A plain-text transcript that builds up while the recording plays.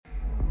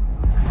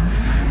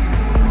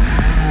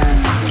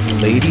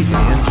Ladies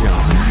and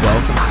gentlemen,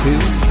 welcome to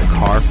the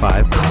Car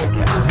 5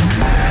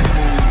 Podcast.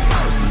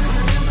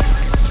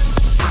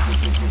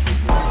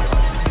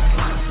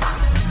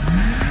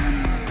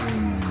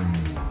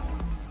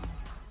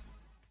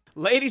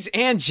 Ladies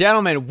and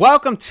gentlemen,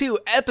 welcome to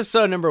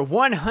episode number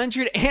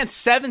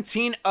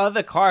 117 of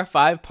the Car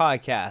 5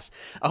 Podcast.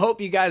 I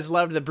hope you guys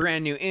loved the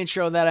brand new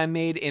intro that I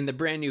made in the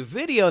brand new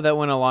video that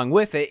went along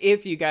with it.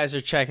 If you guys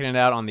are checking it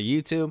out on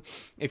the YouTube,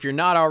 if you're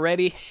not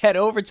already, head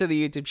over to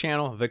the YouTube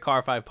channel, the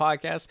Car 5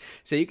 Podcast,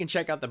 so you can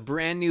check out the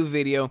brand new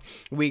video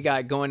we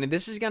got going. And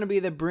this is going to be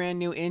the brand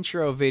new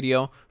intro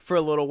video for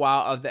a little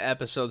while of the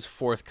episodes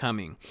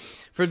forthcoming.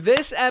 For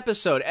this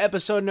episode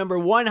number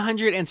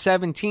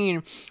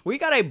 117, we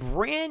got a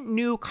brand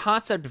new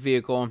concept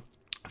vehicle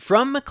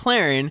from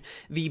McLaren,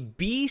 the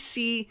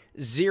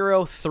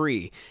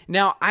BC03.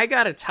 Now, I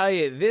gotta tell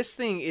you, this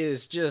thing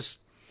is just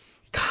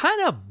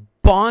kind of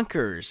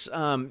bonkers.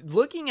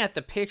 Looking at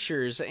the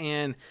pictures,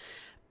 and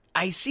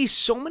I see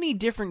so many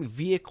different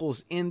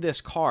vehicles in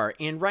this car,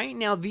 and right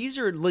now, these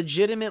are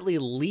legitimately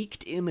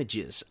leaked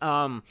images.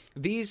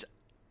 These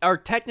are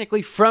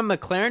technically from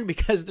McLaren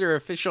because they're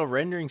official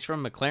renderings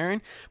from McLaren,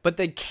 but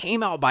they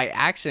came out by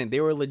accident. They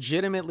were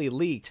legitimately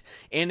leaked,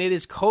 and it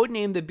is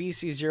codenamed the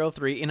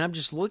BC03, and I'm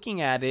just looking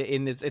at it,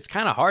 and it's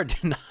kind of hard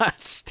to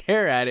not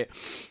stare at it.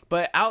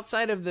 But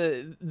outside of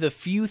the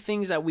few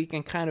things that we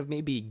can kind of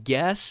maybe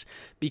guess,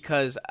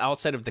 because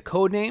outside of the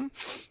codename,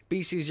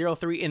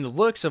 BC03, and the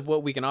looks of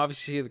what we can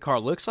obviously see the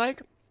car looks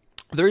like,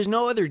 there's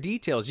no other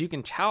details. You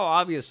can tell,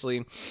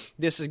 obviously,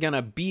 this is going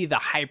to be the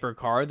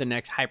hypercar, the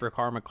next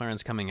hypercar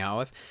McLaren's coming out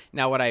with.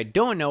 Now, what I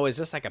don't know, is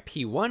this like a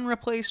P1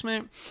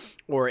 replacement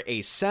or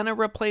a Senna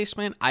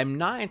replacement? I'm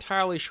not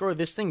entirely sure.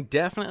 This thing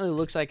definitely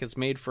looks like it's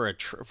made for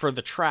for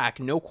the track,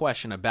 no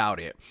question about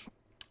it.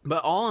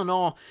 But all in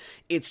all,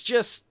 it's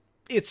just...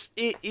 It's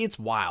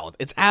wild.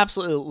 It's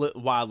absolutely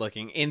wild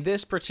looking. In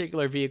this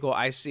particular vehicle,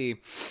 I see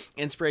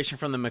inspiration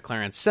from the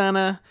McLaren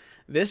Senna.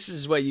 This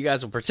is what you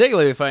guys will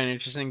particularly find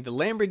interesting: the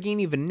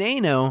Lamborghini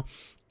Veneno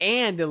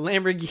and the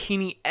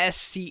Lamborghini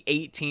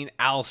SC18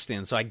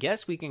 Alston. So I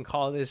guess we can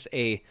call this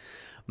a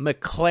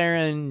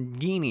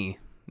McLaren-ghini.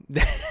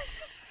 The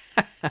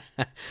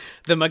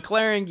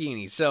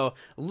McLaren-ghini. So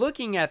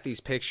looking at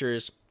these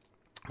pictures,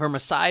 from a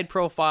side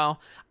profile,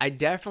 I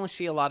definitely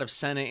see a lot of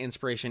Senna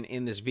inspiration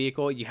in this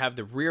vehicle. You have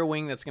the rear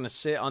wing that's going to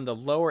sit on the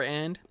lower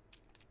end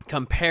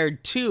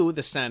compared to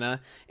the Senna,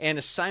 and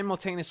is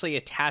simultaneously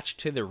attached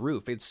to the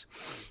roof. It's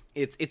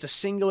a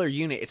singular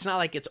unit. It's not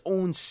like its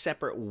own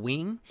separate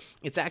wing.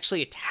 It's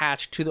actually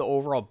attached to the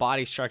overall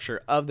body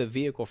structure of the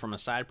vehicle. From a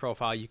side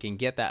profile, you can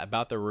get that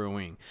about the rear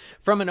wing.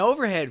 From an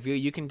overhead view,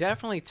 you can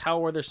definitely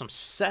tell where there's some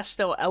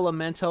Sesto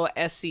Elemento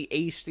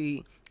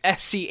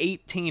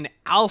SC18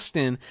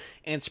 Alston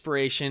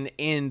inspiration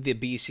in the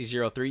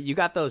BC03. You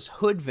got those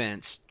hood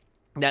vents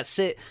that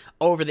sit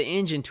over the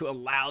engine to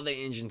allow the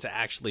engine to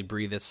actually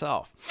breathe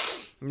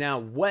itself. Now,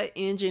 what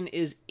engine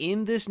is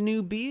in this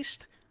new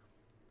beast?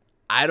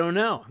 I don't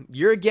know.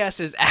 Your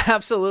guess is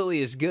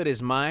absolutely as good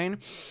as mine.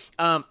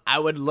 I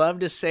would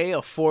love to say a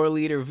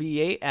 4-liter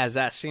V8, as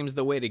that seems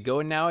the way to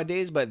go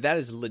nowadays, but that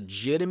is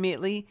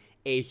legitimately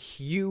a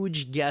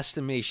huge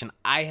guesstimation.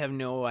 I have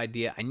no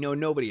idea. I know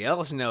nobody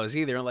else knows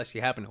either, unless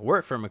you happen to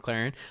work for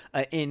McLaren.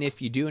 And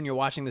if you do and you're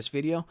watching this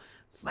video,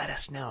 let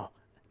us know.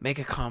 Make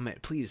a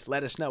comment, please.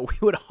 Let us know. We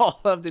would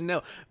all love to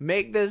know.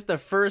 Make this the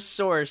first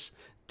source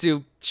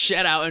to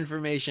shed out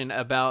information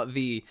about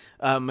the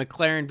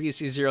McLaren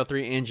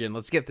BC03 engine.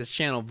 Let's get this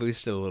channel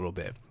boosted a little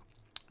bit.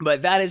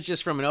 But that is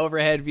just from an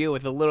overhead view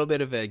with a little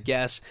bit of a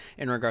guess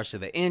in regards to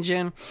the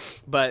engine.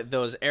 But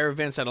those air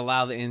vents that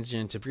allow the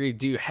engine to breathe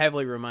do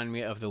heavily remind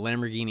me of the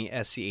Lamborghini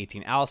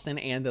SC18 Alston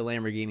and the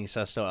Lamborghini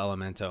Sesto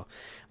Elemento.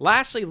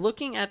 Lastly,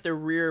 looking at the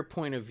rear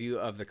point of view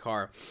of the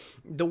car,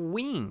 the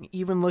wing,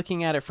 even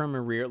looking at it from a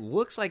rear,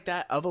 looks like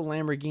that of a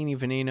Lamborghini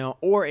Veneno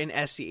or an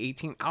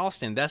SC18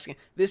 Alston.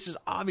 This is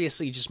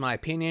obviously just my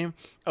opinion.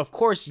 Of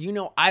course,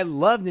 I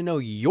love to know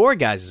your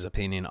guys'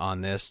 opinion on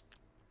this.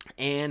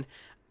 And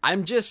I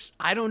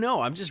don't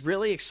know. I'm just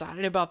really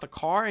excited about the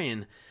car,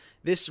 and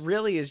this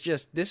is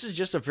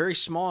just a very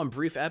small and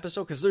brief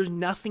episode because there's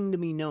nothing to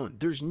be known.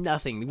 There's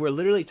nothing. We're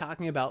literally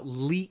talking about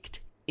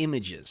leaked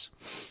images.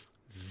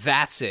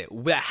 That's it.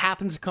 That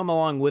happens to come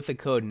along with the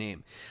code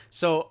name.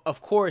 So, of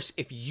course,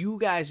 if you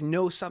guys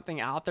know something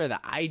out there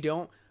that I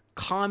don't,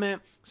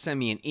 comment, send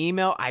me an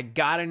email. I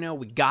gotta know.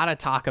 We gotta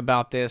talk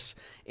about this.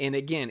 And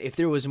again, if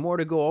there was more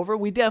to go over,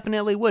 we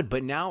definitely would.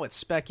 But now it's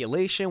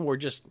speculation. We're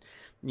just...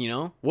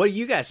 what do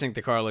you guys think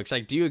the car looks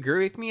like? Do you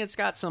agree with me? It's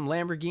got some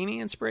Lamborghini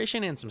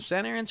inspiration and some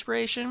Senna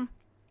inspiration.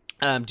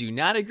 Do you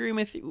not agree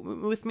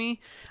with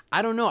me?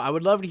 I don't know. I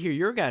would love to hear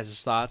your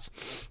guys'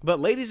 thoughts. But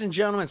ladies and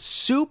gentlemen,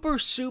 super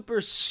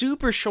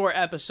short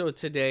episode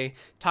today,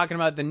 talking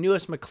about the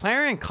newest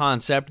McLaren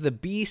concept, the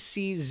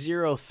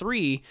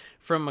BC03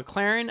 from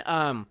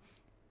McLaren.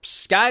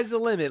 sky's the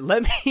limit.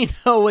 Let me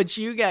know what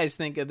you guys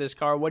think of this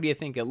car. What do you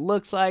think it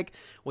looks like?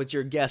 What's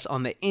your guess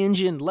on the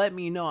engine? Let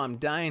me know. I'm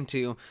dying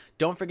to.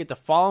 Don't forget to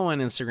follow on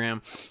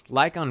Instagram,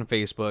 like on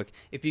Facebook.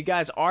 If you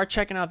guys are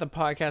checking out the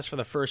podcast for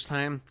the first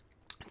time,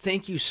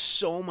 thank you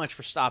so much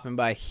for stopping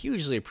by.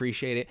 Hugely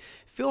appreciate it.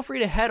 Feel free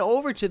to head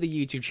over to the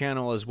YouTube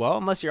channel as well,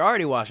 unless you're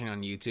already watching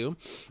on YouTube,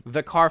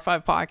 the Car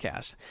 5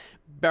 Podcast.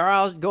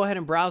 Go ahead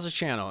and browse the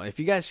channel. If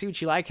you guys see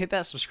what you like, hit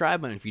that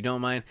subscribe button. If you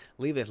don't mind,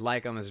 leave a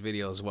like on this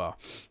video as well.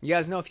 You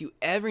guys know if you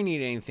ever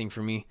need anything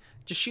from me,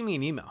 just shoot me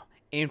an email,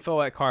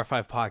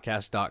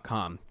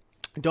 info@car5podcast.com.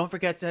 Don't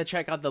forget to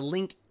check out the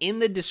link in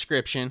the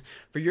description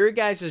for your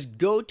guys'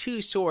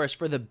 go-to source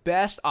for the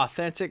best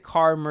authentic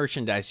car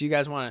merchandise. You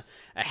guys want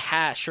a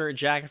hat, shirt,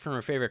 jacket from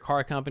your favorite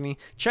car company?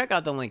 Check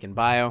out the link in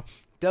bio,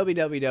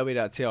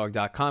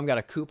 www.tailhawk.com. Got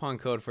a coupon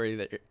code for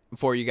you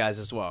guys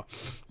as well.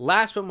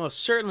 Last but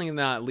most certainly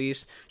not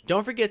least,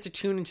 don't forget to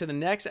tune into the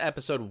next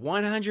episode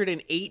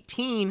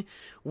 118.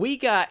 We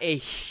got a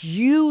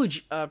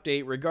huge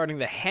update regarding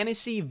the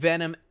Hennessy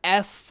Venom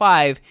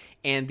F5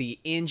 and the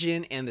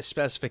engine and the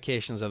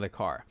specifications of the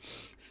car.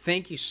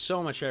 Thank you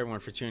so much, everyone,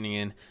 for tuning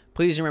in.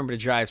 Please remember to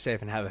drive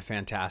safe and have a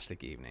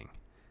fantastic evening.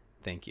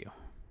 Thank you.